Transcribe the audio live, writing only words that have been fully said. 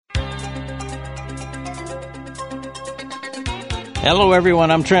Hello,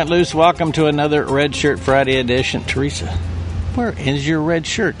 everyone. I'm Trent Luce. Welcome to another Red Shirt Friday edition. Teresa, where is your red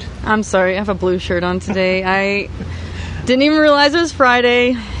shirt? I'm sorry. I have a blue shirt on today. I didn't even realize it was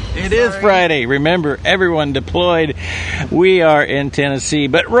Friday. It is Friday. Remember, everyone deployed. We are in Tennessee.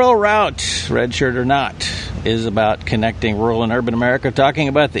 But Rural Route, red shirt or not, is about connecting rural and urban America, talking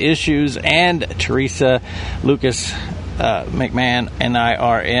about the issues. And Teresa Lucas McMahon and I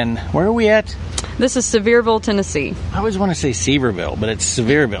are in, where are we at? This is Sevierville, Tennessee. I always want to say Sevierville, but it's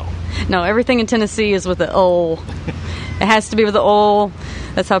Sevierville. No, everything in Tennessee is with the O. It has to be with the O.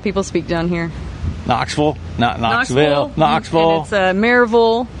 That's how people speak down here. Knoxville, not Knoxville. Knoxville. And it's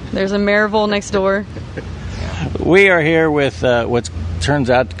Maryville. There's a Maryville next door. We are here with what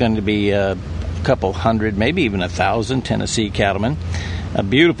turns out going to be a couple hundred, maybe even 1,000 Tennessee cattlemen. A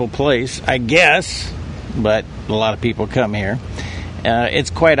beautiful place, I guess, but a lot of people come here. It's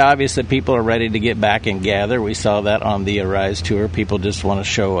quite obvious that people are ready to get back and gather. We saw that on the Arise tour. People just want to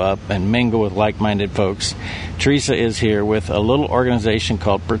show up and mingle with like-minded folks. Teresa is here with a little organization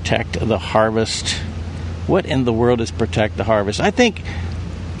called Protect the Harvest. What in the world is Protect the Harvest? I think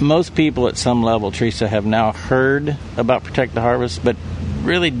most people at some level, Teresa, have now heard about Protect the Harvest, but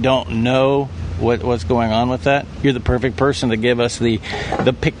really don't know what's going on with that. You're the perfect person to give us the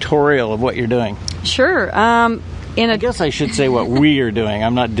pictorial of what you're doing. Sure. I guess I should say what we are doing.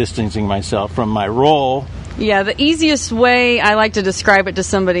 I'm not distancing myself from my role. Yeah, the easiest way I like to describe it to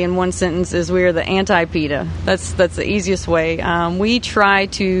somebody in one sentence is we're the anti-PETA. That's the easiest way. We try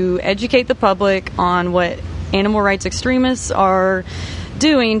to educate the public on what animal rights extremists are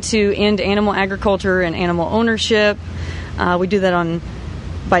doing to end animal agriculture and animal ownership. We do that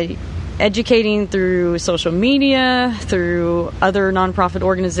by educating through social media, through other nonprofit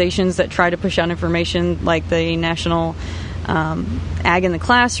organizations that try to push out information like the National Ag in the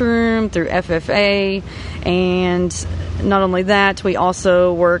Classroom, through FFA. And not only that, we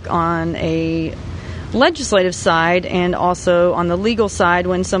also work on a legislative side and also on the legal side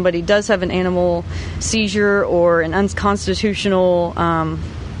when somebody does have an animal seizure or an unconstitutional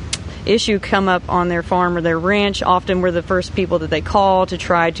issue come up on their farm or their ranch. Often we're the first people that they call to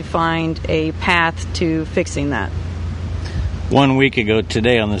try to find a path to fixing that. 1 week ago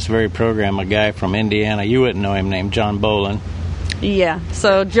today on this very program, a guy from Indiana, you wouldn't know him, named John Bolin. Yeah,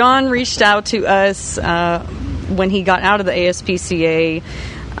 so John reached out to us when he got out of the ASPCA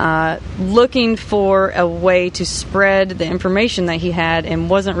looking for a way to spread the information that he had and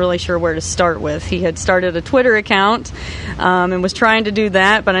wasn't really sure where to start with. He had started a Twitter account and was trying to do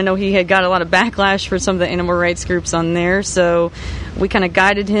that, but I know he had got a lot of backlash for some of the animal rights groups on there, so we kind of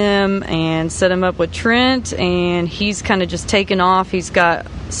guided him and set him up with Trent, and he's kind of just taken off. He's got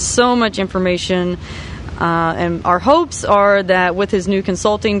so much information. And our hopes are that with his new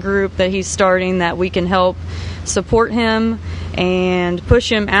consulting group that he's starting, that we can help support him and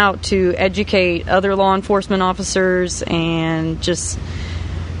push him out to educate other law enforcement officers and just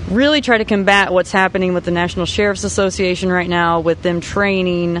really try to combat what's happening with the National Sheriff's Association right now with them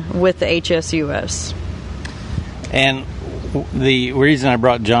training with the HSUS. And the reason I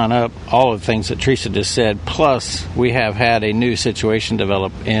brought John up, all of the things that Teresa just said, plus we have had a new situation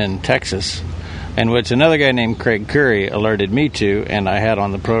develop in Texas, and which another guy named Craig Curry alerted me to, and I had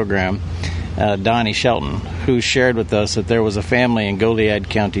on the program, Donnie Shelton, who shared with us that there was a family in Goliad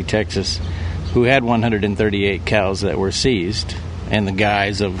County, Texas, who had 138 cows that were seized in the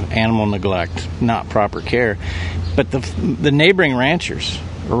guise of animal neglect, not proper care. But the neighboring ranchers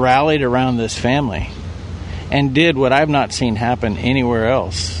rallied around this family and did what I've not seen happen anywhere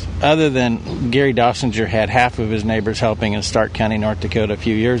else, other than Gary Dossinger had half of his neighbors helping in Stark County, North Dakota a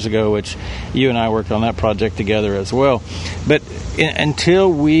few years ago, which you and I worked on that project together as well. But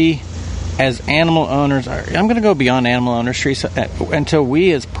until we, as animal owners, I'm going to go beyond animal owners, Teresa, until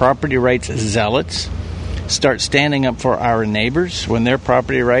we as property rights zealots start standing up for our neighbors when their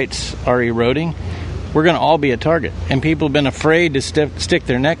property rights are eroding, we're going to all be a target. And people have been afraid to stick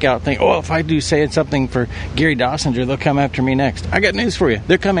their neck out and think, oh, if I do say something for Gary Dossinger, they'll come after me next. I got news for you.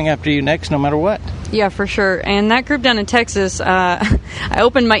 They're coming after you next no matter what. Yeah, for sure. And that group down in Texas, I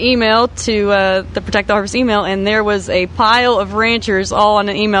opened my email to the Protect the Harvest email, and there was a pile of ranchers all on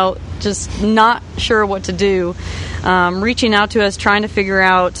an email just not sure what to do, reaching out to us, trying to figure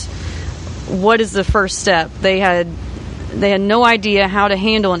out what is the first step. They had no idea how to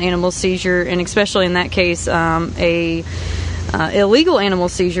handle an animal seizure, and especially in that case, a illegal animal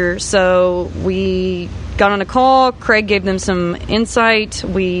seizure. So we got on a call. Craig gave them some insight.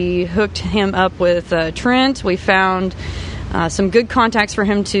 We hooked him up with Trent. We found some good contacts for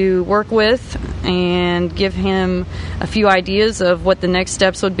him to work with and give him a few ideas of what the next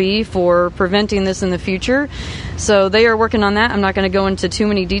steps would be for preventing this in the future. So they are working on that. I'm not going to go into too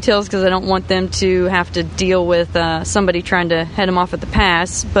many details because I don't want them to have to deal with somebody trying to head them off at the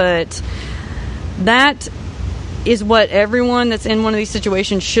pass. But that is what everyone that's in one of these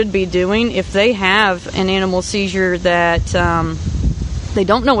situations should be doing. If they have an animal seizure that they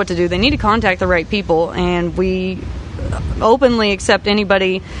don't know what to do, they need to contact the right people, and we openly accept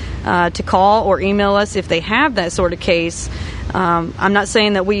anybody to call or email us if they have that sort of case. I'm not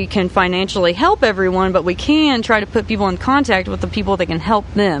saying that we can financially help everyone, but we can try to put people in contact with the people that can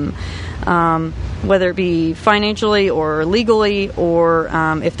help them, whether it be financially or legally, or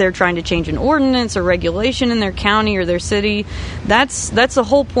if they're trying to change an ordinance or regulation in their county or their city. That's the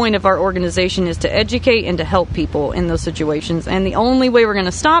whole point of our organization, is to educate and to help people in those situations. And the only way we're going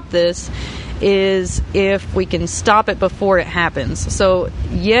to stop this is if we can stop it before it happens. So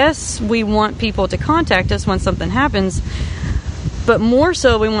yes, we want people to contact us when something happens, but more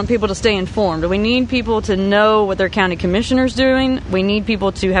so we want people to stay informed. We need people to know what their county commissioner's doing. We need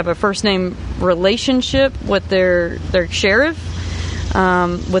people to have a first name relationship with their sheriff,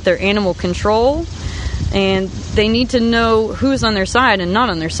 with their animal control, and they need to know who's on their side and not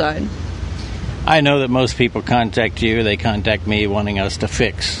on their side. I know that most people contact you, they contact me wanting us to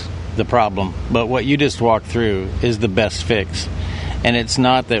fix the problem, but what you just walked through is the best fix. And it's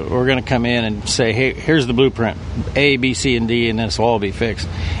not that we're going to come in and say, hey, here's the blueprint, A, B, C, and D, and this will all be fixed.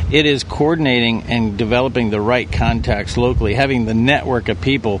 It is coordinating and developing the right contacts locally, having the network of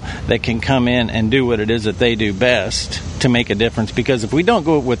people that can come in and do what it is that they do best to make a difference. Because if we don't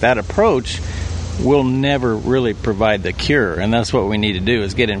go with that approach, we'll never really provide the cure. And that's what we need to do,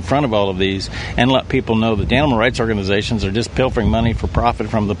 is get in front of all of these and let people know that the animal rights organizations are just pilfering money for profit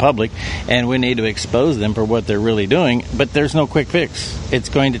from the public, and we need to expose them for what they're really doing. But there's no quick fix. It's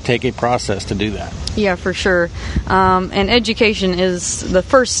going to take a process to do that. Yeah, for sure. And education is the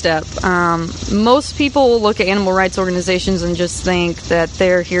first step. Most people look at animal rights organizations and just think that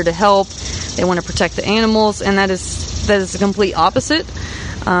they're here to help. They want to protect the animals, and that is the complete opposite.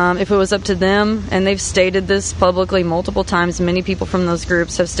 If it was up to them, and they've stated this publicly multiple times, many people from those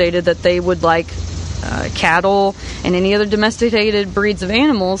groups have stated that they would like cattle and any other domesticated breeds of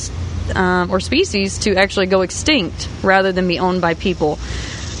animals or species to actually go extinct rather than be owned by people.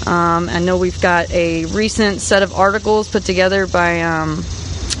 I know we've got a recent set of articles put together by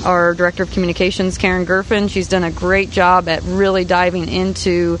our Director of Communications, Karen Gerfen. She's done a great job at really diving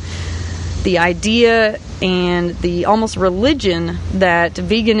into the idea and the almost religion that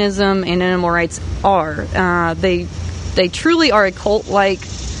veganism and animal rights are. They truly are a cult-like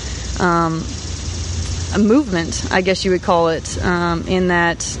a movement, I guess you would call it, in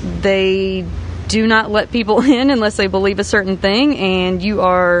that they do not let people in unless they believe a certain thing, and you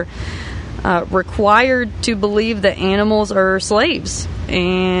are required to believe that animals are slaves.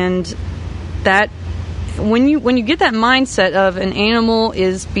 And that when you get that mindset of an animal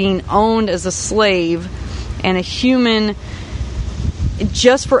is being owned as a slave, and a human,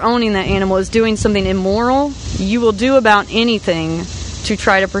 just for owning that animal, is doing something immoral, you will do about anything to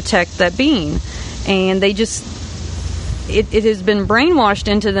try to protect that being. And they just, it has been brainwashed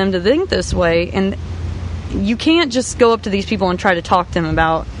into them to think this way. And you can't just go up to these people and try to talk to them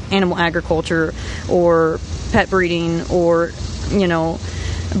about animal agriculture or pet breeding or,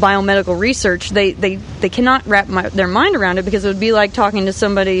 biomedical research. They cannot wrap their mind around it, because it would be like talking to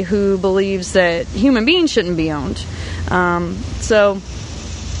somebody who believes that human beings shouldn't be owned. So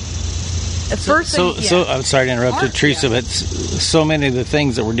I'm sorry to interrupt you, Teresa, but so many of the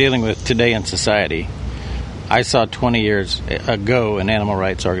things that we're dealing with today in society, I saw 20 years ago in animal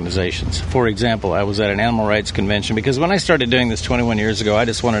rights organizations. For example, I was at an animal rights convention, because when I started doing this 21 years ago, I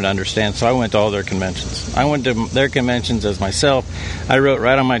just wanted to understand, so I went to all their conventions. I went to their conventions as myself. I wrote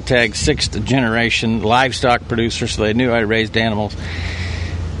right on my tag, 6th generation livestock producer, so they knew I raised animals.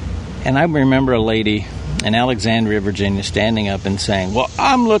 And I remember a lady in Alexandria, Virginia, standing up and saying, well,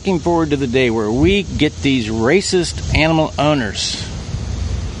 I'm looking forward to the day where we get these racist animal owners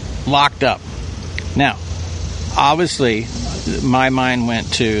locked up. Now, obviously, my mind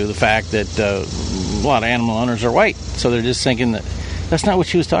went to the fact that a lot of animal owners are white, so they're just thinking that that's not what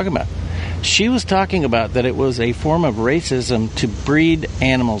she was talking about. She was talking about that it was a form of racism to breed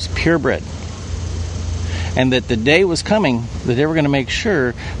animals purebred, and that the day was coming that they were going to make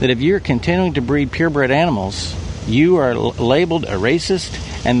sure that if you're continuing to breed purebred animals, you are labeled a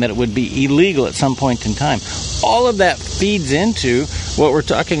racist and that it would be illegal at some point in time. All of that feeds into what we're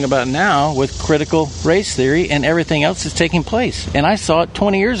talking about now with critical race theory and everything else that's taking place. And I saw it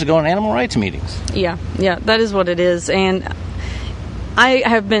 20 years ago in animal rights meetings. Yeah, that is what it is. And I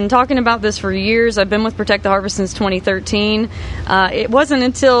have been talking about this for years. I've been with Protect the Harvest since 2013. It wasn't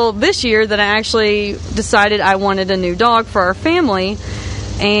until this year that I actually decided I wanted a new dog for our family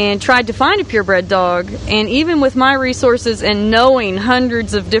and tried to find a purebred dog. And even with my resources and knowing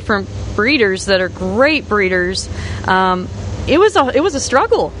hundreds of different breeders that are great breeders, it was a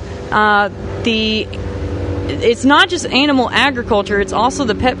struggle. It's not just animal agriculture, it's also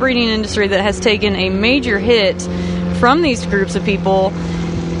the pet breeding industry that has taken a major hit from these groups of people,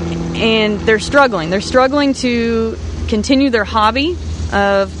 and they're struggling. They're struggling to continue their hobby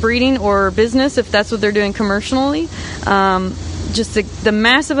of breeding or business, if that's what they're doing commercially. Just the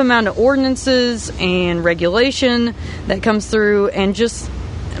massive amount of ordinances and regulation that comes through, and just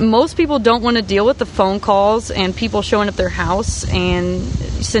most people don't want to deal with the phone calls and people showing up their house and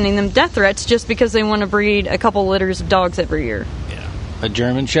sending them death threats just because they want to breed a couple litters of dogs every year. A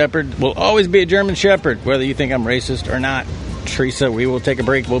German Shepherd will always be a German Shepherd, whether you think I'm racist or not. Teresa, we will take a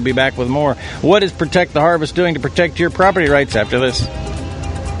break. We'll be back with more. What is Protect the Harvest doing to protect your property rights after this?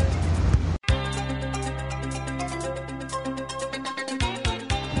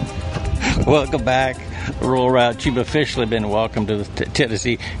 Welcome back. Rural Route. You've officially been welcomed to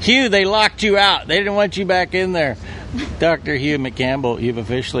Tennessee. Hugh, they locked you out. They didn't want you back in there. Dr. Hugh McCampbell, you've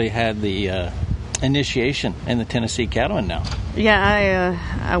officially had the initiation in the Tennessee Cattlemen now. Yeah,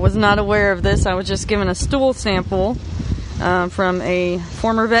 I was not aware of this. I was just given a stool sample from a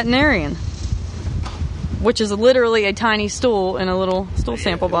former veterinarian, which is literally a tiny stool in a little stool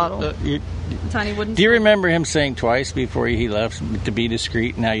sample bottle. Tiny wooden. Do you remember him saying twice before he left to be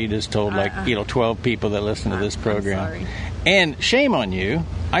discreet? Now you just told 12 people that listen to this program. I'm sorry. And shame on you.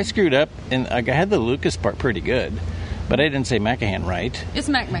 I screwed up, and I had the Lucas part pretty good, but I didn't say McMahan right. It's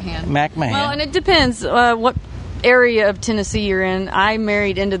McMahan. McMahan. Well, and it depends what area of Tennessee you're in. I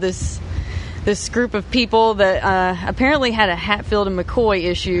married into this group of people that apparently had a Hatfield and McCoy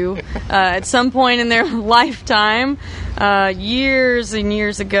issue at some point in their lifetime, years and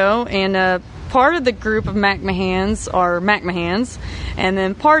years ago. And part of the group of McMahans are McMahans, and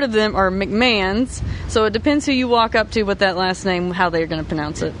then part of them are McMahons. So it depends who you walk up to with that last name, how they're going to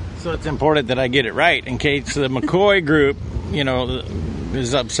pronounce it. So it's important that I get it right in case the McCoy group,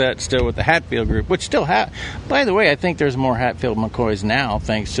 is upset still with the Hatfield group, which still by the way, I think there's more Hatfield McCoys now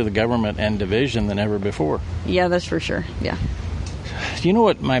thanks to the government and division than ever before. Yeah, that's for sure. Yeah. Do you know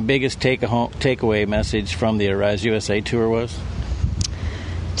what my biggest takeaway message from the Arise USA tour was?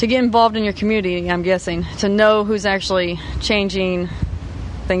 To get involved in your community, I'm guessing. To know who's actually changing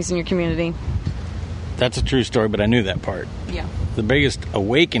things in your community. That's a true story, but I knew that part. Yeah. The biggest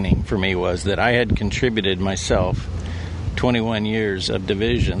awakening for me was that I had contributed myself 21 years of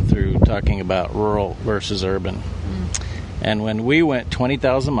division through talking about rural versus urban. And when we went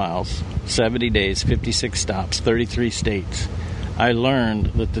 20,000 miles, 70 days, 56 stops, 33 states, I learned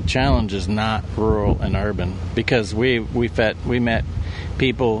that the challenge is not rural and urban, because we met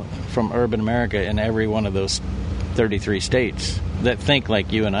people from urban America in every one of those 33 states that think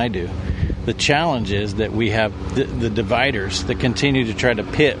like you and I do. The challenge is that we have the dividers that continue to try to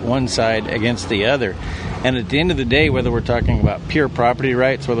pit one side against the other. And at the end of the day, whether we're talking about pure property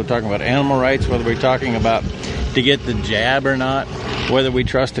rights, whether we're talking about animal rights, whether we're talking about to get the jab or not, whether we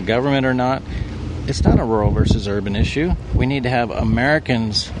trust the government or not, it's not a rural versus urban issue. We need to have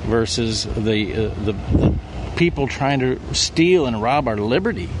Americans versus the people trying to steal and rob our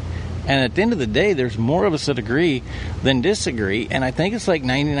liberty. And at the end of the day, there's more of us that agree than disagree. And I think it's like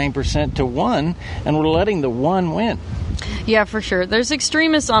 99% to 1, and we're letting the 1 win. Yeah, for sure. There's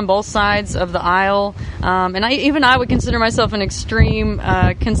extremists on both sides of the aisle. And I would consider myself an extreme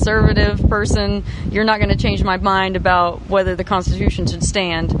conservative person. You're not going to change my mind about whether the Constitution should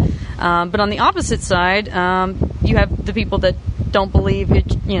stand. But on the opposite side, you have the people that don't believe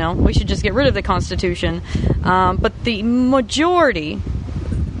we should just get rid of the Constitution. But the majority,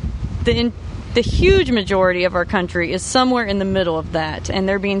 the huge majority of our country is somewhere in the middle of that, and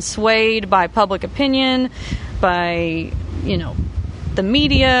they're being swayed by public opinion, by the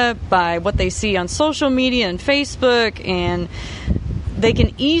media, by what they see on social media and Facebook, and they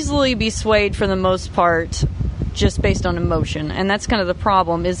can easily be swayed for the most part just based on emotion. And that's kind of the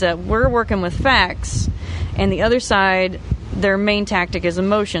problem, is that we're working with facts, and the other side, their main tactic is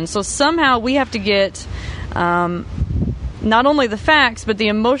emotion. So somehow we have to get not only the facts, but the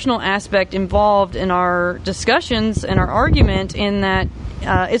emotional aspect involved in our discussions and our argument, in that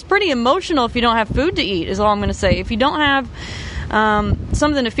it's pretty emotional if you don't have food to eat, is all I'm going to say. If you don't have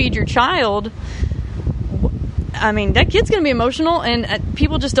something to feed your child, I mean, that kid's going to be emotional, and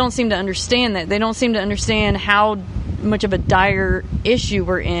people just don't seem to understand that. They don't seem to understand how much of a dire issue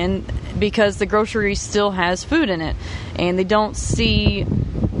we're in because the grocery still has food in it, and they don't see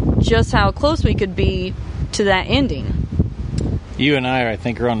just how close we could be to that ending. You and I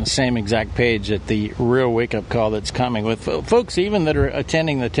think, are on the same exact page at the real wake-up call that's coming with folks even that are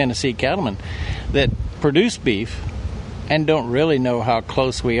attending the Tennessee Cattlemen that produce beef and don't really know how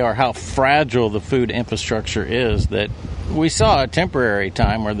close we are, how fragile the food infrastructure is, that we saw a temporary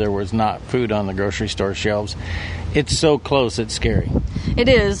time where there was not food on the grocery store shelves. It's so close, it's scary. It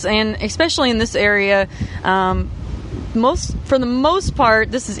is, and especially in this area, for the most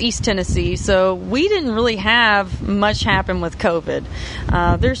part, this is East Tennessee, so we didn't really have much happen with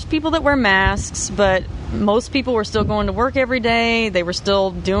COVID. There's people that wear masks, but most people were still going to work every day. They were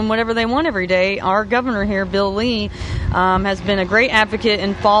still doing whatever they want every day. Our governor here, Bill Lee, has been a great advocate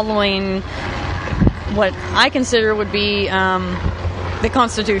in following what I consider would be the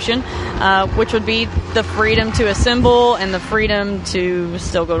Constitution, which would be the freedom to assemble and the freedom to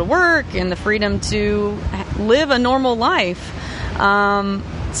still go to work and the freedom to live a normal life.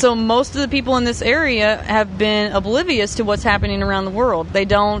 So most of the people in this area have been oblivious to what's happening around the world. They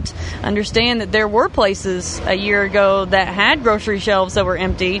don't understand that there were places a year ago that had grocery shelves that were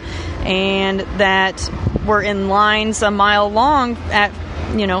empty and that were in lines a mile long at,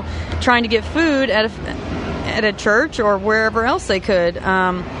 trying to get food at a church or wherever else they could.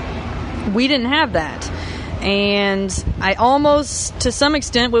 We didn't have that. And I almost, to some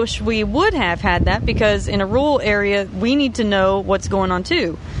extent, wish we would have had that, because in a rural area, we need to know what's going on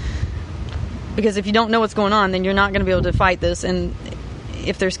too. Because if you don't know what's going on, then you're not going to be able to fight this. And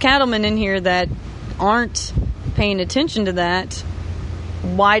if there's cattlemen in here that aren't paying attention to that,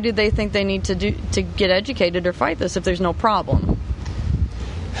 why do they think they need to get educated or fight this if there's no problem?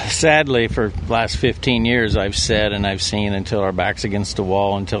 Sadly, for the last 15 years, I've said and I've seen, until our back's against the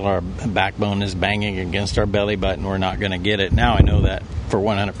wall, until our backbone is banging against our belly button, we're not going to get it. Now I know that for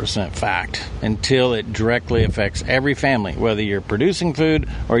 100% fact. Until it directly affects every family, whether you're producing food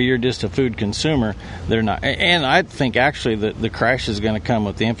or you're just a food consumer, they're not. And I think actually the crash is going to come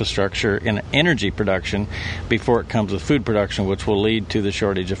with the infrastructure in energy production before it comes with food production, which will lead to the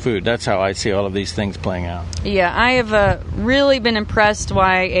shortage of food. That's how I see all of these things playing out. Yeah, I have really been impressed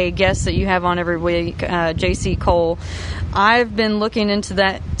by a guest that you have on every week, J.C. Cole. I've been looking into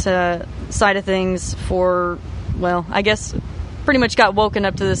that side of things for, I guess pretty much got woken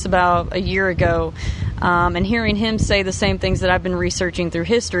up to this about a year ago. And hearing him say the same things that I've been researching through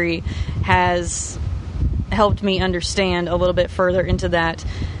history has helped me understand a little bit further into that.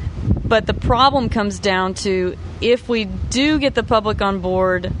 But the problem comes down to, if we do get the public on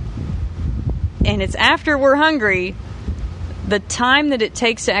board and it's after we're hungry, the time that it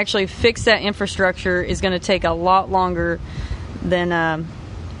takes to actually fix that infrastructure is going to take a lot longer than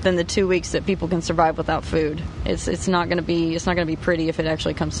the 2 weeks that people can survive without food. It's not going to be pretty if it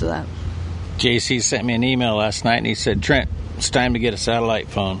actually comes to that. JC sent me an email last night and he said, Trent, it's time to get a satellite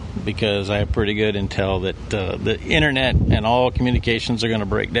phone, because I have pretty good intel that the internet and all communications are going to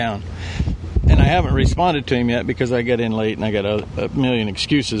break down. And I haven't responded to him yet because I got in late and I got a million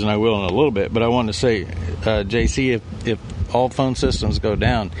excuses, and I will in a little bit. But I wanted to say, JC, if all phone systems go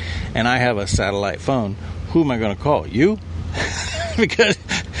down and I have a satellite phone, who am I going to call? You? Because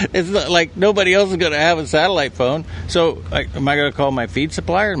it's not like nobody else is going to have a satellite phone. So am I going to call my feed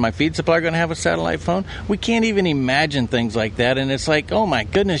supplier? Is my feed supplier going to have a satellite phone? We can't even imagine things like that. And it's like, oh my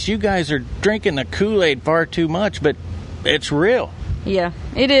goodness, you guys are drinking the Kool-Aid far too much, but it's real. Yeah,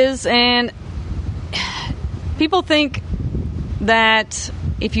 it is. And people think that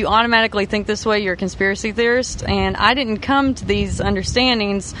if you automatically think this way, you're a conspiracy theorist. And I didn't come to these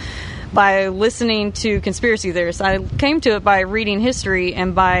understandings by listening to conspiracy theorists. I came to it by reading history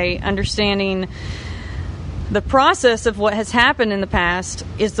and by understanding the process of what has happened in the past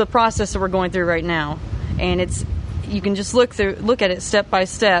is the process that we're going through right now. And you can just look at it step by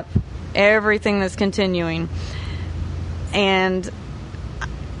step, everything that's continuing. And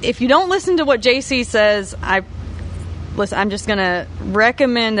if you don't listen to what JC says, I'm just going to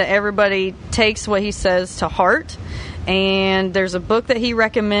recommend that everybody takes what he says to heart. And there's a book that he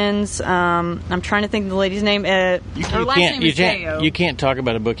recommends. I'm trying to think of the lady's name. Her last name is Deo. You can't talk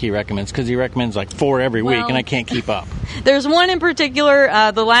about a book he recommends because he recommends like 4 every week, and I can't keep up. There's one in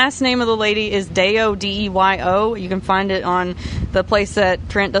particular. The last name of the lady is Deo, Deyo. You can find it on the place that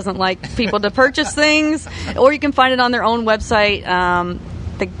Trent doesn't like people to purchase things, or you can find it on their own website.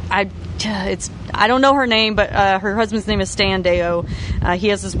 I I don't know her name, but her husband's name is Stan Deo. He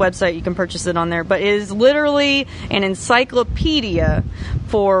has his website. You can purchase it on there. But it is literally an encyclopedia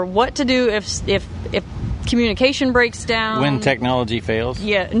for what to do if communication breaks down. When technology fails?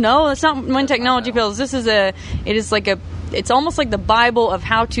 Yeah. No, it's not when technology fails. It's almost like the Bible of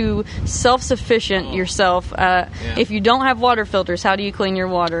how to self-sufficient yourself. If you don't have water filters, how do you clean your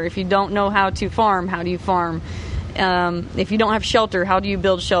water? If you don't know how to farm, how do you farm? If you don't have shelter, how do you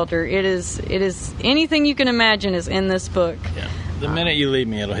build shelter? It is anything you can imagine is in this book. Yeah. The minute you leave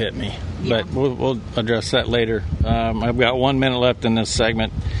me, it'll hit me. Yeah. But we'll address that later. I've got 1 minute left in this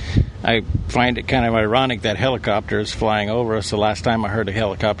segment. I find it kind of ironic that helicopter is flying over us. The last time I heard a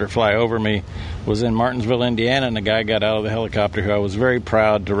helicopter fly over me was in Martinsville, Indiana, and a guy got out of the helicopter who I was very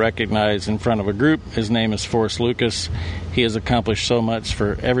proud to recognize in front of a group. His name is Forrest Lucas. He has accomplished so much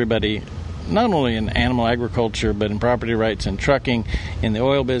for everybody, not only in animal agriculture, but in property rights and trucking, in the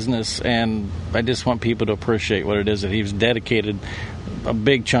oil business, and I just want people to appreciate what it is that he's dedicated a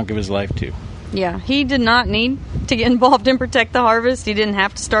big chunk of his life to. Yeah, he did not need to get involved in Protect the Harvest. He didn't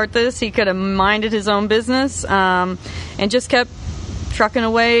have to start this. He could have minded his own business and just kept trucking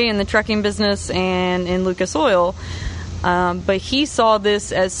away in the trucking business and in Lucas Oil. But he saw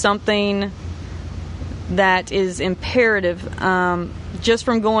this as something that is imperative. Just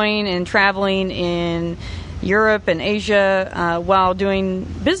from going and traveling in Europe and Asia while doing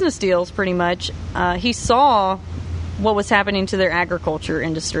business deals, pretty much, he saw what was happening to their agriculture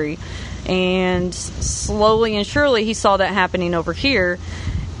industry. And slowly and surely he saw that happening over here.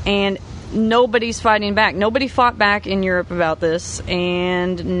 And nobody's fighting back. Nobody fought back in Europe about this.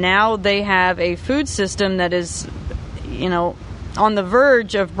 And now they have a food system that is, on the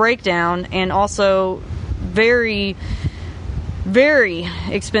verge of breakdown and also very, very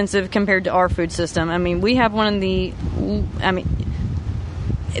expensive compared to our food system. I mean, we have one of the...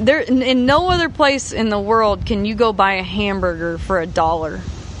 there in no other place in the world can you go buy a hamburger for $1.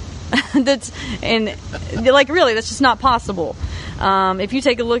 That's just not possible. If you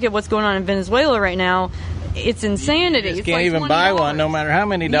take a look at what's going on in Venezuela right now, it's insanity. You just can't even buy one, no matter how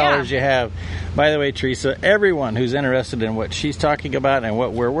many dollars you have. By the way, Teresa, everyone who's interested in what she's talking about and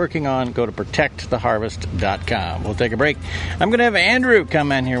what we're working on, go to protecttheharvest.com. We'll take a break. I'm going to have Andrew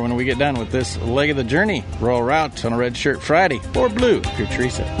come in here when we get done with this leg of the journey. Rural Route on a Red Shirt Friday, or blue if you're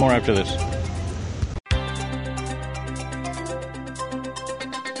Teresa. More after this.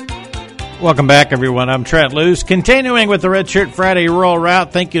 Welcome back, everyone. I'm Trent Luce. Continuing with the Red Shirt Friday Rural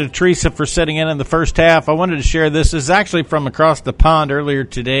Route. Thank you to Teresa for sitting in the first half. I wanted to share this. This is actually from across the pond earlier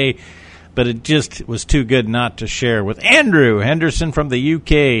today, but it just was too good not to share with Andrew Henderson from the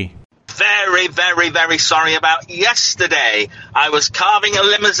UK. Very, very, very sorry about yesterday. I was carving a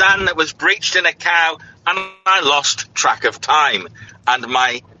limousin that was breached in a cow, and I lost track of time. And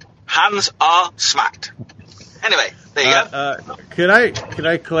my hands are smacked. Anyway, there you go. Could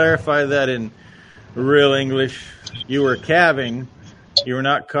I clarify that in real English? You were calving. You were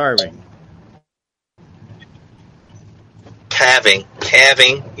not carving. Calving.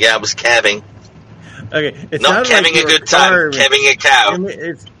 Yeah, I was calving. Okay, it not calving like a good time. Calving a cow.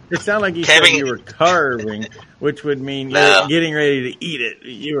 It sounded like you said you were carving, which would mean you were getting ready to eat it.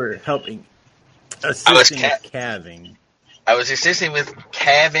 You were helping, assisting with calving. I was assisting with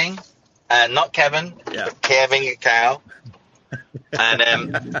calving. Not Kevin, but calving a cow, and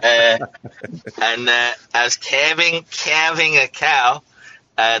as calving a cow,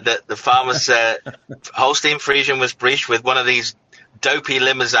 the farmer's Holstein Friesian was breached with one of these dopey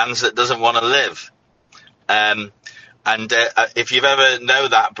limousins that doesn't want to live. And if you've ever know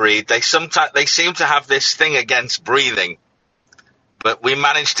that breed, they seem to have this thing against breathing, but we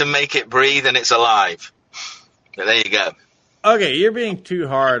managed to make it breathe and it's alive. But there you go. Okay, you're being too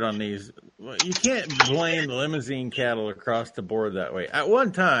hard on these. You can't blame the limousine cattle across the board that way. At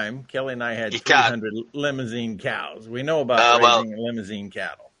one time, Kelly and I had 300 limousine cows. We know about raising limousine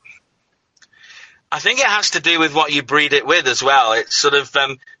cattle. I think it has to do with what you breed it with as well. It's sort of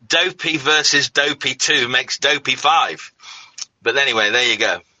Dopey versus Dopey 2 makes Dopey 5. But anyway, there you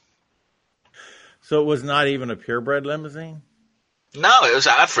go. So it was not even a purebred limousine? No, it was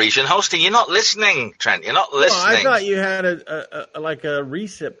a Friesian Holstein. You're not listening, Trent. You're not listening. Well, I thought you had a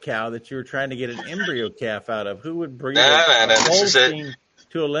recip cow that you were trying to get an embryo calf out of. Who would breed a Holstein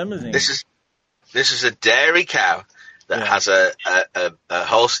to a limousine? This is a dairy cow that has a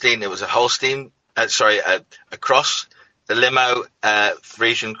Holstein. It was a Holstein. A cross, the limo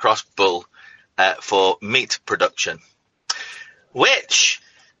Friesian cross bull for meat production, which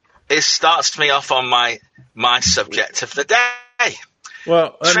starts me off on my subject of the day.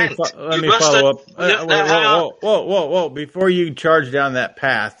 Well, Trent, let me follow up. Whoa. Before you charge down that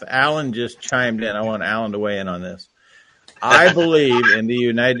path, Alan just chimed in. I want Alan to weigh in on this. I believe in the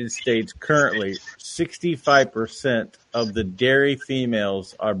United States currently, 65% of the dairy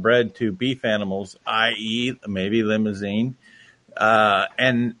females are bred to beef animals, i.e. maybe Limousin,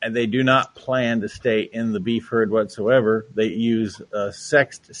 and they do not plan to stay in the beef herd whatsoever. They use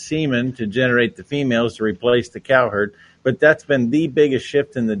sexed semen to generate the females to replace the cow herd. But that's been the biggest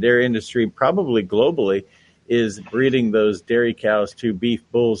shift in the dairy industry, probably globally, is breeding those dairy cows to beef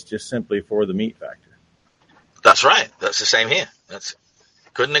bulls just simply for the meat factor. That's right. That's the same here.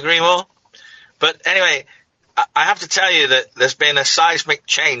 Couldn't agree more. But anyway, I have to tell you that there's been a seismic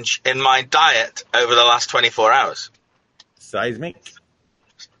change in my diet over the last 24 hours. Seismic?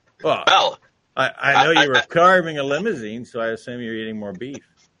 Well, I know you were carving a Limousin, so I assume you're eating more beef.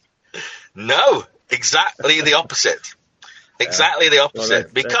 No, exactly the opposite. Exactly the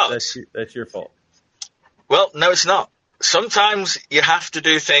opposite. Well, that's your fault. Well, no, it's not. Sometimes you have to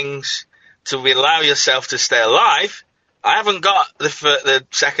do things to allow yourself to stay alive. I haven't got the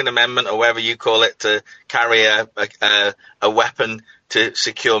Second Amendment or whatever you call it to carry a weapon to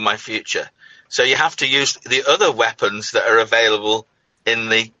secure my future. So you have to use the other weapons that are available in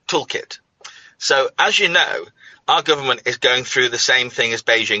the toolkit. So as you know, our government is going through the same thing as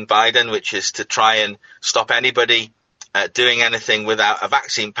Beijing Biden, which is to try and stop anybody doing anything without a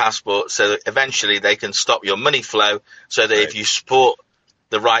vaccine passport, so that eventually they can stop your money flow, so that if you support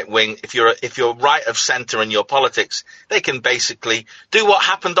the right wing, if you're right of center in your politics, they can basically do what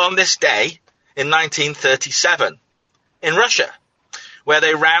happened on this day in 1937 in Russia, where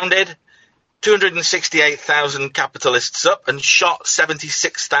they rounded 268,000 capitalists up and shot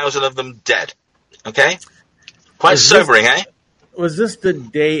 76,000 of them dead. Okay? Quite sobering, eh? Was this the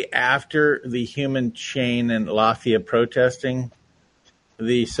day after the human chain in Latvia protesting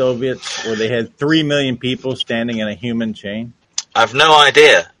the Soviets, where they had 3 million people standing in a human chain? I've no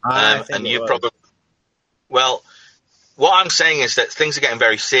idea. And you probably... Well, what I'm saying is that things are getting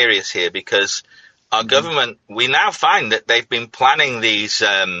very serious here, because our government, we now find that they've been planning these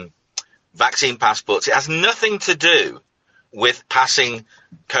vaccine passports. It has nothing to do with passing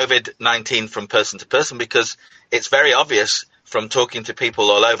COVID-19 from person to person, because it's very obvious from talking to people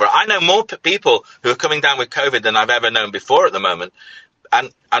all over. I know more people who are coming down with COVID than I've ever known before at the moment.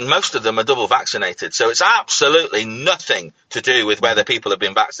 And most of them are double vaccinated. So it's absolutely nothing to do with whether people have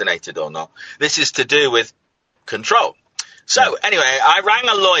been vaccinated or not. This is to do with control. So anyway, I rang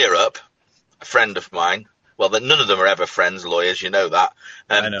a lawyer up, a friend of mine. Well, none of them are ever friends, lawyers, you know that.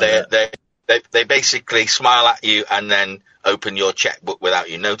 They basically smile at you and then open your checkbook without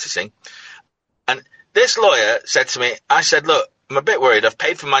you noticing. And this lawyer said to me, I said, look, I'm a bit worried. I've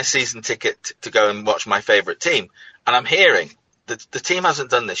paid for my season ticket to go and watch my favorite team. And I'm hearing, the team hasn't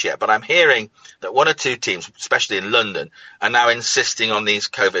done this yet, but I'm hearing that one or two teams, especially in London, are now insisting on these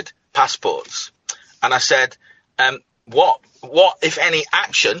COVID passports. And I said, what, if any,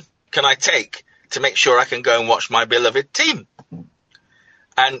 action can I take to make sure I can go and watch my beloved team?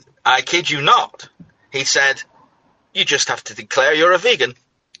 And I kid you not, he said, you just have to declare you're a vegan.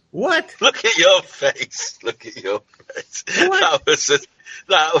 What? Look at your face. Look at your face. What?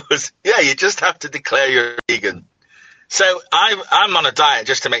 That was, you just have to declare you're a vegan. So I'm on a diet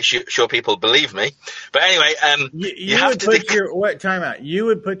just to make sure people believe me. But anyway, you have to time out. You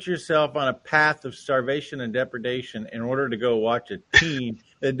would put yourself on a path of starvation and depredation in order to go watch a team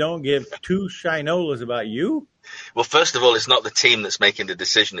that don't give two shinolas about you? Well, first of all, it's not the team that's making the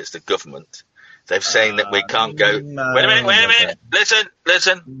decision; it's the government. They're saying that we can't go. Wait a minute.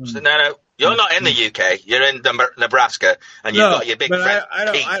 Listen. No. You're not in the UK. You're in Nebraska, and you've got your big friend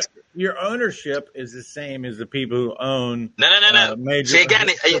Pete. Your ownership is the same as the people who own No. Major See, again,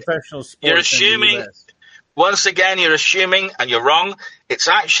 professional sports. You're assuming, once again, and you're wrong. It's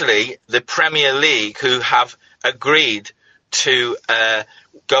actually the Premier League who have agreed to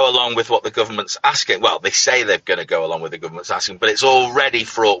go along with what the government's asking. Well, they say they're going to go along with the government's asking, but it's already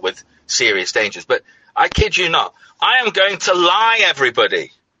fraught with serious dangers. But I kid you not, I am going to lie,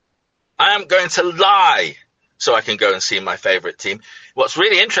 everybody. I am going to lie so I can go and see my favorite team. What's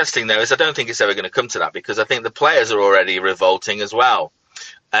really interesting, though, is I don't think it's ever going to come to that, because I think the players are already revolting as well.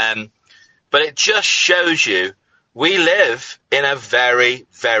 But it just shows you we live in a very,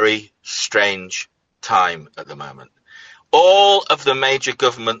 very strange time at the moment. All of the major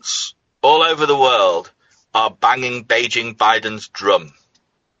governments all over the world are banging Beijing Biden's drum.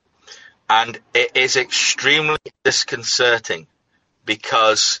 And it is extremely disconcerting,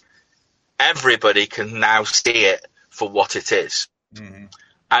 because everybody can now see it for what it is. Mm-hmm.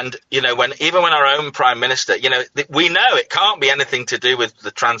 And, even when our own prime minister, we know it can't be anything to do with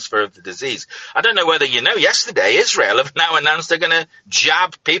the transfer of the disease. I don't know whether yesterday Israel have now announced they're going to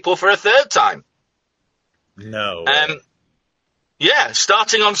jab people for a third time. No. Yeah,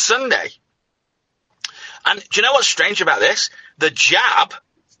 starting on Sunday. And do you know what's strange about this? The jab,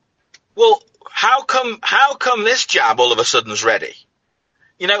 well, how come this jab all of a sudden's ready?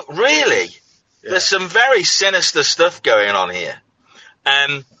 Really, there's some very sinister stuff going on here.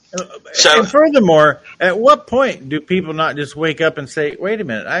 And furthermore, at what point do people not just wake up and say, wait a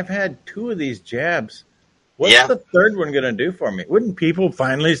minute, I've had 2 of these jabs. What's the third one going to do for me? Wouldn't people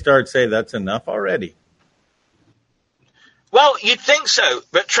finally start say that's enough already? Well, you'd think so.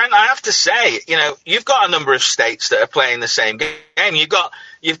 But Trent, I have to say, you've got a number of states that are playing the same game. You've got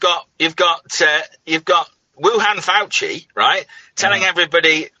Wuhan Fauci, right, telling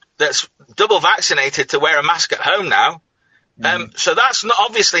everybody that's double vaccinated to wear a mask at home now. So that's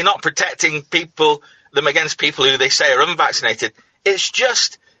obviously not protecting them against people who they say are unvaccinated. It's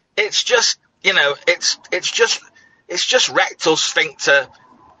just rectal sphincter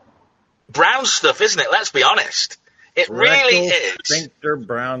brown stuff, isn't it? Let's be honest. It really is. Sphincter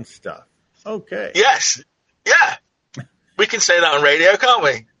brown stuff. Okay. Yes. Yeah. We can say that on radio, can't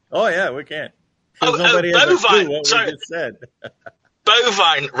we? Oh yeah, we can. Nobody has a clue what we just said.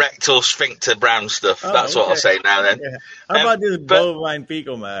 Bovine rectal sphincter brown stuff. That's what I'll say now then. Yeah. How about this bovine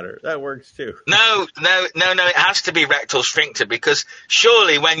fecal matter? That works too. No. It has to be rectal sphincter, because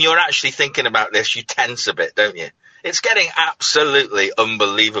surely when you're actually thinking about this, you tense a bit, don't you? It's getting absolutely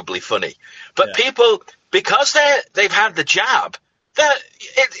unbelievably funny. But people, because they've had the jab,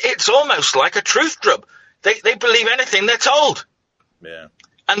 it's almost like a truth drum. They believe anything they're told. Yeah.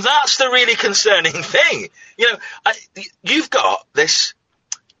 And that's the really concerning thing. You've got this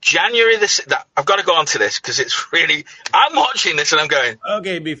January I've got to go on to this because it's really, I'm watching this and I'm going,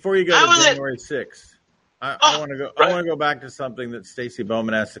 okay, before you go to January 6th, I want to go back to something that Stacey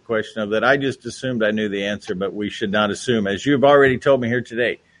Bowman asked the question of that I just assumed I knew the answer, but we should not assume, as you've already told me here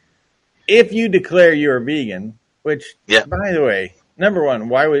today. If you declare you're a vegan, which, by the way, number one,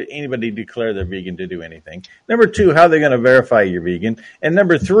 why would anybody declare they're vegan to do anything? Number two, how are they going to verify you're vegan? And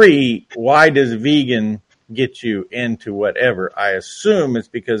number three, why does vegan get you into whatever? I assume it's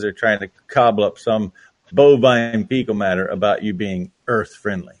because they're trying to cobble up some bovine fecal matter about you being earth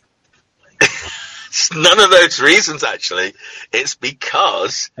friendly. It's none of those reasons, actually. It's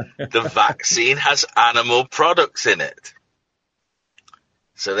because the vaccine has animal products in it.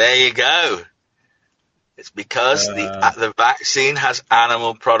 So there you go. It's because the vaccine has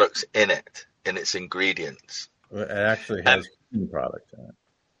animal products in its ingredients. It actually has human products in it.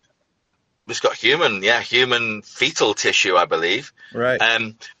 It's got human fetal tissue, I believe. Right.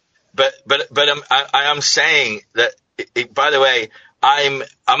 But I am saying that. By the way, I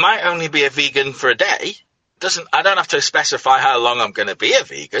might only be a vegan for a day. I don't have to specify how long I'm going to be a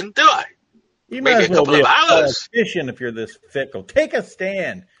vegan, do I? You maybe might as well a couple be of hours. Politician if you're this fickle. Take a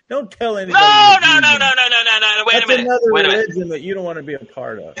stand. Don't tell anybody. No. Wait a minute. That's another religion that you don't want to be a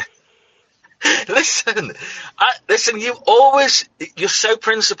part of. Listen, you're so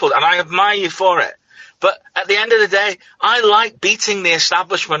principled, and I admire you for it. But at the end of the day, I like beating the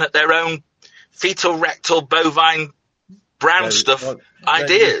establishment at their own fetal, rectal, bovine, brown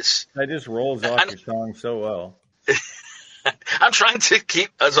ideas. That just rolls off your tongue so well. I'm trying to keep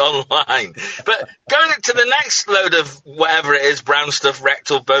us online. But going to the next load of whatever it is, brown stuff,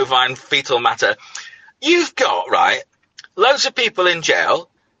 rectal, bovine, fetal matter, you've got, loads of people in jail.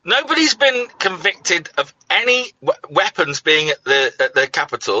 Nobody's been convicted of any weapons being at the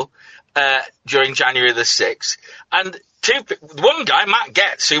Capitol during January the 6th. And one guy, Matt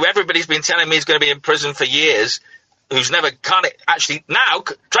Getz, who everybody's been telling me is going to be in prison for years, now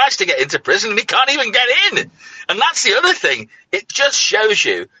tries to get into prison and he can't even get in. And that's the other thing. It just shows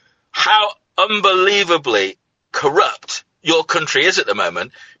you how unbelievably corrupt your country is at the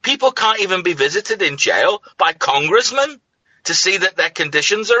moment. People can't even be visited in jail by congressmen to see that their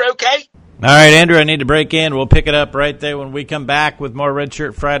conditions are okay. All right, Andrew, I need to break in. We'll pick it up right there when we come back with more Red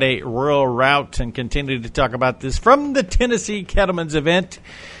Shirt Friday Rural Route and continue to talk about this from the Tennessee Cattlemen's event.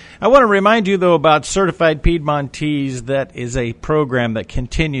 I want to remind you, though, about Certified Piedmontese. That is a program that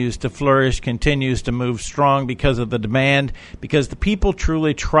continues to flourish, continues to move strong because of the demand, because the people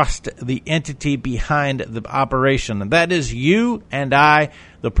truly trust the entity behind the operation, and that is you and I,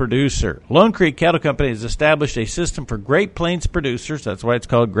 the producer. Lone Creek Cattle Company has established a system for Great Plains producers. That's why it's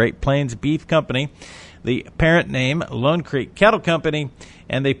called Great Plains Beef Company. the parent name, Lone Creek Cattle Company,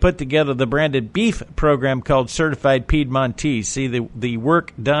 and they put together the branded beef program called Certified Piedmontese. See, the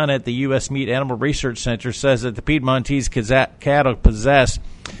work done at the U.S. Meat Animal Research Center says that the Piedmontese cattle possess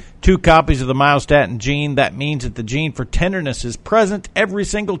 2 copies of the myostatin gene. That means that the gene for tenderness is present every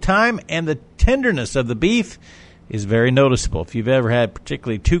single time, and the tenderness of the beef is very noticeable. If you've ever had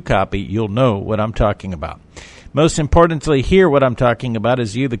particularly 2 copy, you'll know what I'm talking about. Most importantly here, what I'm talking about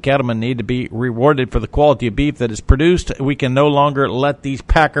is you, the cattlemen, need to be rewarded for the quality of beef that is produced. We can no longer let these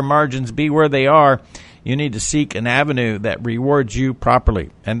packer margins be where they are. You need to seek an avenue that rewards you properly.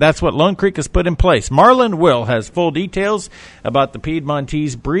 And that's what Lone Creek has put in place. Marlon Will has full details about the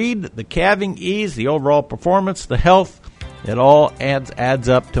Piedmontese breed, the calving ease, the overall performance, the health. It all adds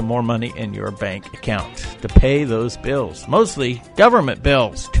up to more money in your bank account to pay those bills. Mostly government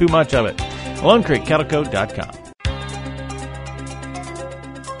bills. Too much of it. LoneCreekCattleCo.com.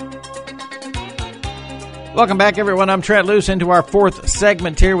 Welcome back, everyone. I'm Trent Loos into our 4th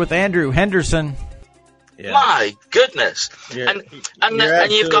segment here with Andrew Henderson. Yeah. My goodness. You're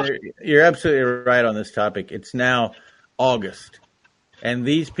absolutely right on this topic. It's now August, and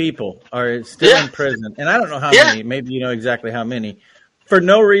these people are still in prison. And I don't know how many. Maybe you know exactly how many. For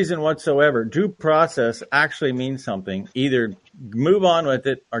no reason whatsoever. Due process actually means something. Either move on with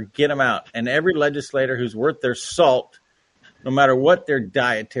it or get them out. And every legislator who's worth their salt, no matter what their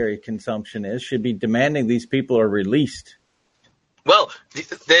dietary consumption is, should be demanding these people are released. Well,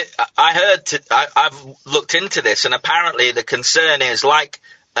 I've looked into this, and apparently the concern is like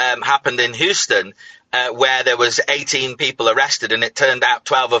happened in Houston, where there was 18 people arrested, and it turned out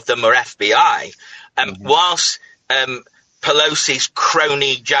 12 of them were FBI. Whilst Pelosi's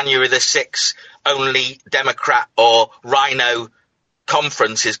crony January the 6th only Democrat or Rhino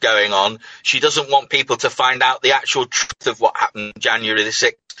conference is going on, she doesn't want people to find out the actual truth of what happened January the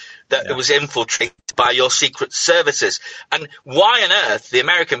 6th, that it was infiltrated by your secret services. And why on earth the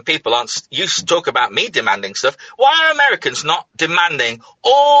American people aren't, you talk about me demanding stuff, why are Americans not demanding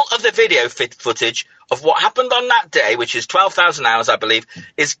all of the video footage of what happened on that day, which is 12,000 hours, I believe,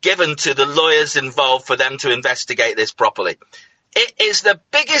 is given to the lawyers involved for them to investigate this properly? It is the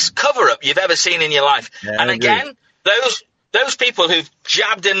biggest cover-up you've ever seen in your life. Yeah, and again, those people who've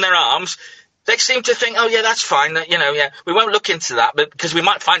jabbed in their arms, they seem to think, oh, yeah, that's fine. We won't look into that because we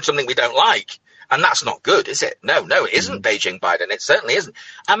might find something we don't like. And that's not good, is it? No, it isn't Beijing Biden. It certainly isn't.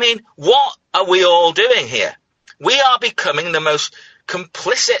 I mean, what are we all doing here? We are becoming the most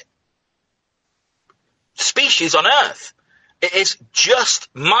complicit species on Earth. It is just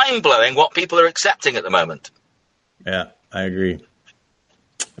mind-blowing what people are accepting at the moment. Yeah, I agree.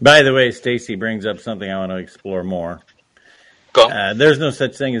 By the way, Stacy brings up something I want to explore more. There's no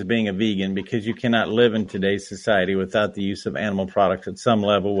such thing as being a vegan because you cannot live in today's society without the use of animal products at some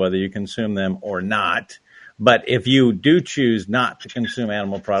level, whether you consume them or not. But if you do choose not to consume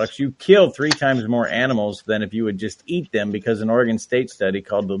animal products, you kill 3 times more animals than if you would just eat them, because an Oregon State study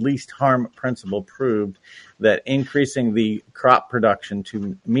called the least harm principle proved that increasing the crop production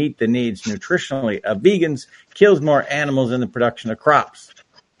to meet the needs nutritionally of vegans kills more animals in the production of crops.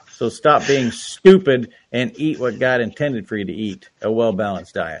 So stop being stupid and eat what God intended for you to eat, a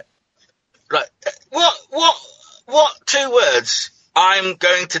well-balanced diet. Right. What 2 words, I'm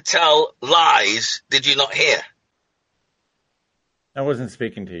going to tell lies, did you not hear? I wasn't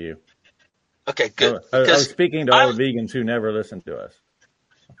speaking to you. Okay, good. I was speaking to all the vegans who never listen to us.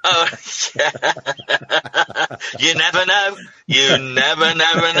 Oh, yeah. You never know. You never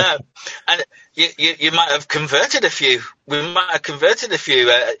know. And you might have converted a few. We might have converted a few.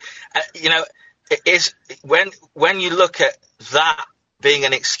 It is when you look at that being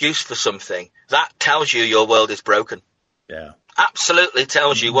an excuse for something, that tells you your world is broken. Yeah. Absolutely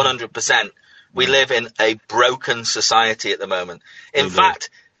tells you 100%. We live in a broken society at the moment. In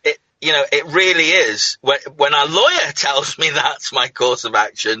fact, it really is. When a lawyer tells me that's my course of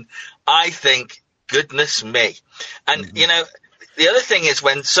action, I think, goodness me. And, the other thing is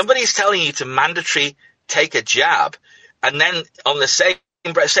when somebody's telling you to mandatory take a jab, and then on the same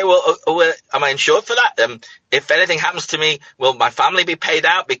breath say, well, am I insured for that? If anything happens to me, will my family be paid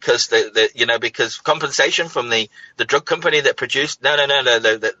out because because compensation from the drug company that produced? No.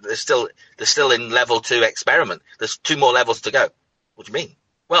 They're still in level 2 experiment. There's 2 more levels to go. What do you mean?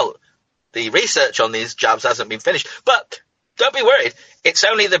 Well, the research on these jabs hasn't been finished. But don't be worried. It's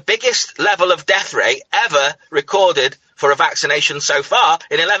only the biggest level of death rate ever recorded for a vaccination so far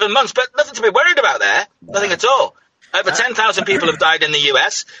in 11 months. But nothing to be worried about there. Nothing at all. Over 10,000 people have died in the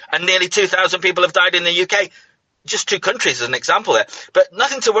US and nearly 2,000 people have died in the UK. Just 2 countries as an example there. But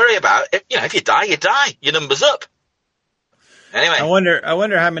nothing to worry about. If you die, you die. Your number's up. Anyway, I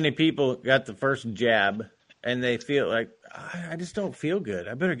wonder how many people got the first jab and they feel like, I just don't feel good.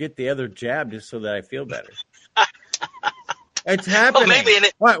 I better get the other jab just so that I feel better. It's happening.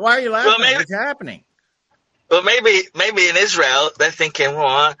 Why are you laughing? It's happening. Well, maybe in Israel they're thinking,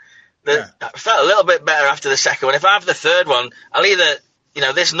 well, I felt a little bit better after the second one. If I have the third one, I'll either,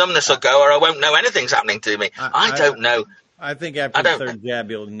 this numbness will go, or I won't know anything's happening to me. I don't know. I think after the third jab,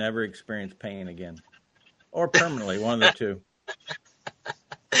 you'll never experience pain again, or permanently, one of the two.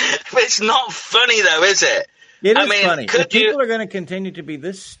 It's not funny, though, is it? It is funny. If people are going to continue to be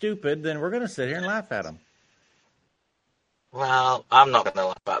this stupid, then we're going to sit here and laugh at them. Well, I'm not going to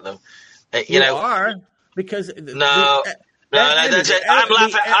laugh at them. You are, because I'm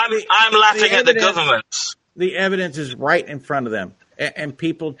laughing at the governments. The evidence is right in front of them, and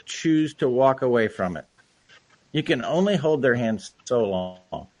people choose to walk away from it. You can only hold their hands so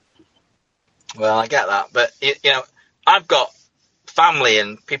long. Well, I get that, but I've got family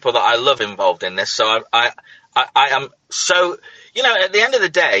and people that I love involved in this, so I am so. At the end of the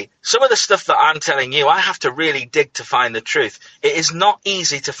day, some of the stuff that I'm telling you, I have to really dig to find the truth. It is not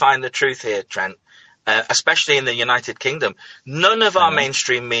easy to find the truth here, Trent, especially in the United Kingdom. None of our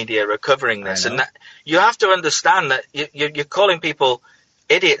mainstream media are covering this. And you have to understand that you're calling people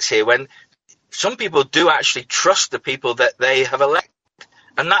idiots here when some people do actually trust the people that they have elected.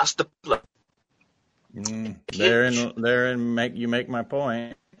 And that's the problem. You make my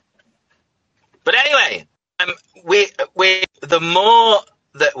point. But anyway, the more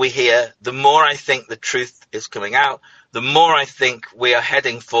that we hear, the more I think the truth is coming out. The more I think we are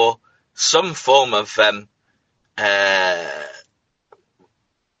heading for some form of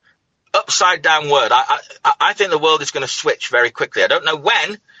upside down world. I think the world is going to switch very quickly. I don't know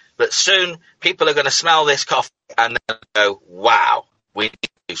when, but soon people are going to smell this coffee and then go, "Wow, we need to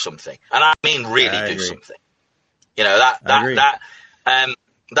do something." And I mean, really do something.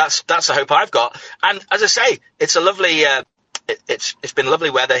 That's the hope I've got. And as I say, it's a lovely. It's been lovely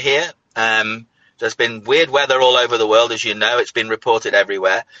weather here. There's been weird weather all over the world, as you know. It's been reported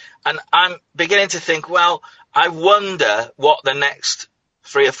everywhere, and I'm beginning to think, well, I wonder what the next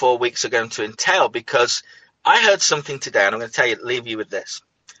 3 or 4 weeks are going to entail, because I heard something today, and I'm going to leave you with this.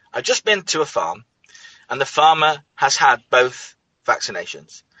 I've just been to a farm, and the farmer has had both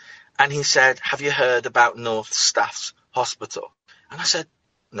vaccinations, and he said, "Have you heard about North Staff's Hospital?" And I said,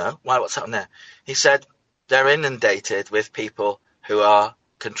 "No, why? What's happened there?" He said, "They're inundated with people who are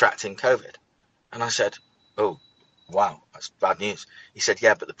contracting COVID." And I said, "Oh, wow, that's bad news." He said,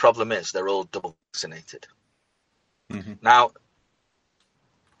 "Yeah, but the problem is they're all double vaccinated." Mm-hmm. Now,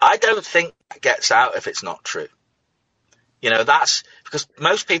 I don't think that gets out if it's not true. That's because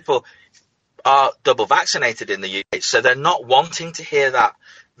most people are double vaccinated in the UK, so they're not wanting to hear that.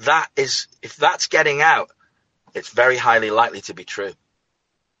 If that's getting out, it's very highly likely to be true.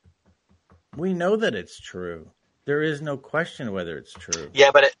 We know that it's true. There is no question whether it's true.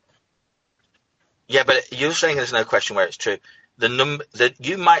 Yeah, but you're saying there's no question where it's true.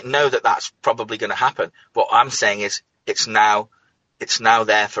 You might know that that's probably going to happen. What I'm saying is it's now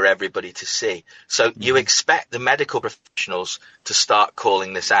there for everybody to see. So you expect the medical professionals to start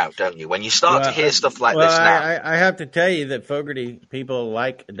calling this out, don't you? When you start to hear stuff like this now. I have to tell you that people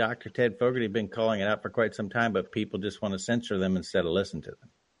like Dr. Ted Fogarty have been calling it out for quite some time, but people just want to censor them instead of listen to them.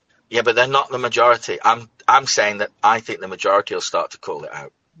 Yeah, but they're not the majority. I'm saying that I think the majority will start to call it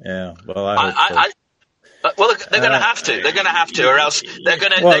out. Yeah, well, I hope so. Well, they're going to have to. They're going to have to, or else they're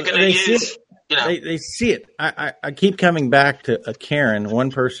going to use. They see it. I keep coming back to a Karen, one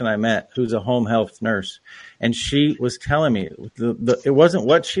person I met who's a home health nurse, and she was telling me it wasn't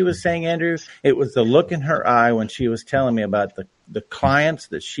what she was saying, Andrew. It was the look in her eye when she was telling me about the clients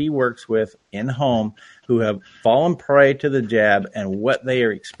that she works with in home who have fallen prey to the jab and what they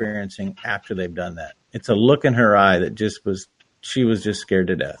are experiencing after they've done that. It's a look in her eye that she was just scared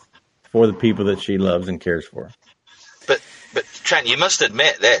to death for the people that she loves and cares for. But Trent, you must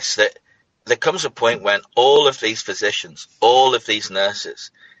admit this, that there comes a point when all of these physicians, all of these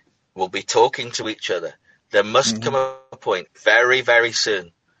nurses will be talking to each other. There must come a point very, very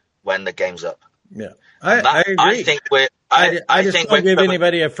soon when the game's up. Yeah, I agree. I think I just don't give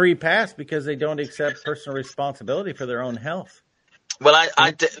anybody a free pass because they don't accept personal responsibility for their own health. Well,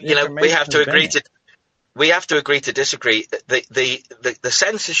 we have to agree to. We have to agree to disagree. The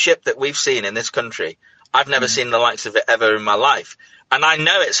censorship that we've seen in this country, I've never seen the likes of it ever in my life. And I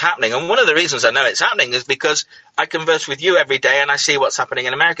know it's happening. And one of the reasons I know it's happening is because I converse with you every day and I see what's happening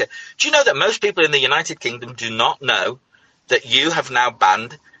in America. Do you know that most people in the United Kingdom do not know that you have now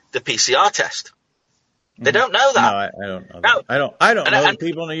banned the PCR test? They don't know that. No, I don't know that. I don't know that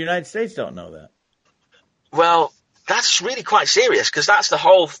people in the United States don't know that. Well, that's really quite serious, because that's the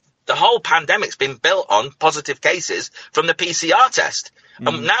whole pandemic's been built on positive cases from the PCR test.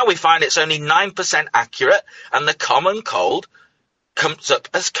 And now we find it's only 9% accurate, and the common cold comes up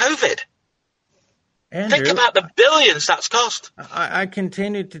as COVID. Andrew, think about the billions that's cost. I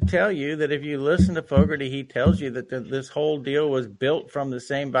continue to tell you that if you listen to Fogarty, he tells you that this whole deal was built from the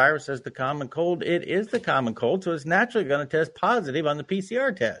same virus as the common cold. It is the common cold, so it's naturally going to test positive on the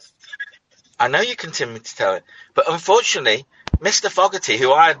PCR test. I know you continue to tell it, but unfortunately, Mr. Fogarty,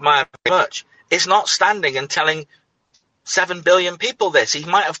 who I admire very much, is not standing and telling 7 billion people this. He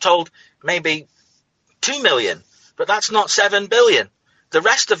might have told maybe 2 million, but that's not 7 billion. The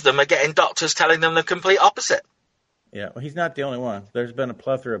rest of them are getting doctors telling them the complete opposite. Yeah, well, he's not the only one. There's been a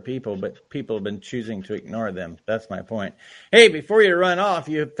plethora of people, but people have been choosing to ignore them. That's my point. Hey, before you run off,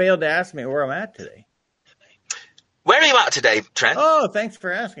 you failed to ask me where I'm at today. Where are you at today, Trent? Oh, thanks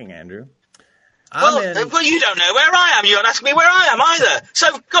for asking, Andrew. Well, you don't know where I am. You don't ask me where I am either. So,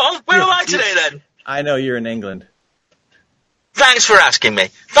 go on, where am I today then? I know you're in England. Thanks for asking me.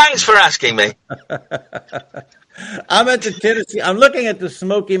 I'm at the Tennessee. I'm looking at the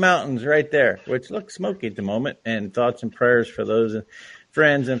Smoky Mountains right there, which look smoky at the moment. And thoughts and prayers for those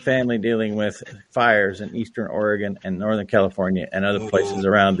friends and family dealing with fires in eastern Oregon and northern California and other places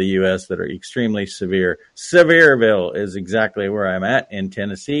around the U.S. that are extremely severe. Sevierville is exactly where I'm at in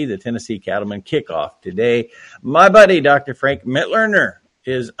Tennessee. The Tennessee Cattlemen kickoff today. My buddy, Dr. Frank Mitlerner,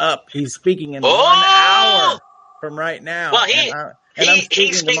 is up. He's speaking in 1 hour from right now. Well, he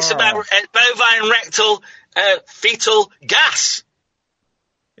speaks about bovine rectal fetal gas.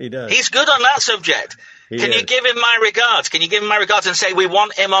 He does. He's good on that subject. Can you give him my regards? Can you give him my regards and say we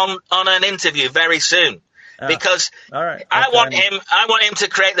want him on an interview very soon? Because all right. I want him to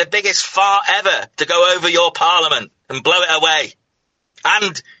create the biggest fart ever to go over your parliament and blow it away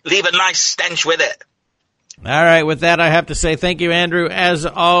and leave a nice stench with it. All right, with that, I have to say thank you, Andrew, as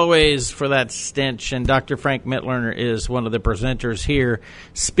always, for that stench. And Dr. Frank Mitlerner is one of the presenters here.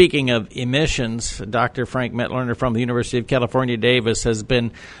 Speaking of emissions, Dr. Frank Mitlerner from the University of California, Davis, has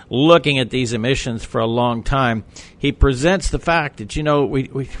been looking at these emissions for a long time. He presents the fact that,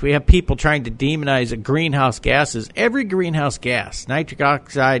 we have people trying to demonize greenhouse gases. Every greenhouse gas, nitric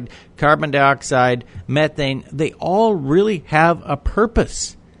oxide, carbon dioxide, methane, they all really have a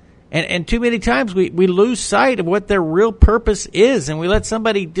purpose. And too many times we lose sight of what their real purpose is, and we let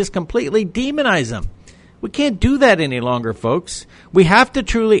somebody just completely demonize them. We can't do that any longer, folks. We have to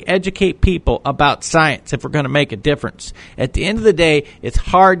truly educate people about science if we're going to make a difference. At the end of the day, it's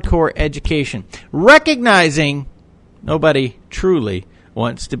hardcore education. Recognizing nobody truly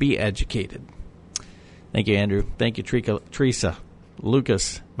wants to be educated. Thank you, Andrew. Thank you, Teresa,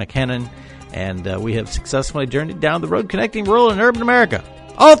 Lucas, McKinnon. And we have successfully journeyed down the road connecting rural and urban America.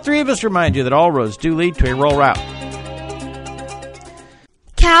 All three of us remind you that all roads do lead to a rural route.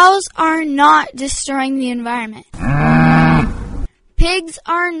 Cows are not destroying the environment. Pigs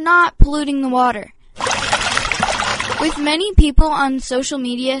are not polluting the water. With many people on social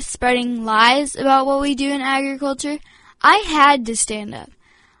media spreading lies about what we do in agriculture, I had to stand up.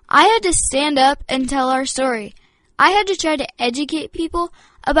 I had to stand up and tell our story. I had to try to educate people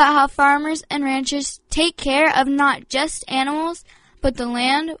about how farmers and ranchers take care of not just animals, but the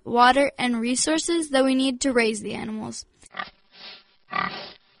land, water, and resources that we need to raise the animals.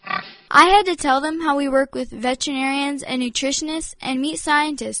 I had to tell them how we work with veterinarians and nutritionists and meat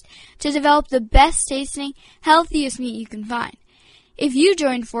scientists to develop the best tasting, healthiest meat you can find. If you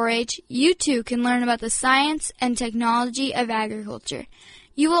join 4-H, you too can learn about the science and technology of agriculture.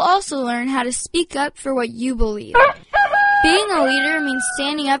 You will also learn how to speak up for what you believe. Being a leader means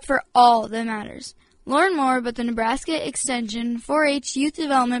standing up for all that matters. Learn more about the Nebraska Extension 4-H Youth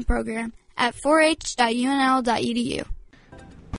Development Program at 4h.unl.edu.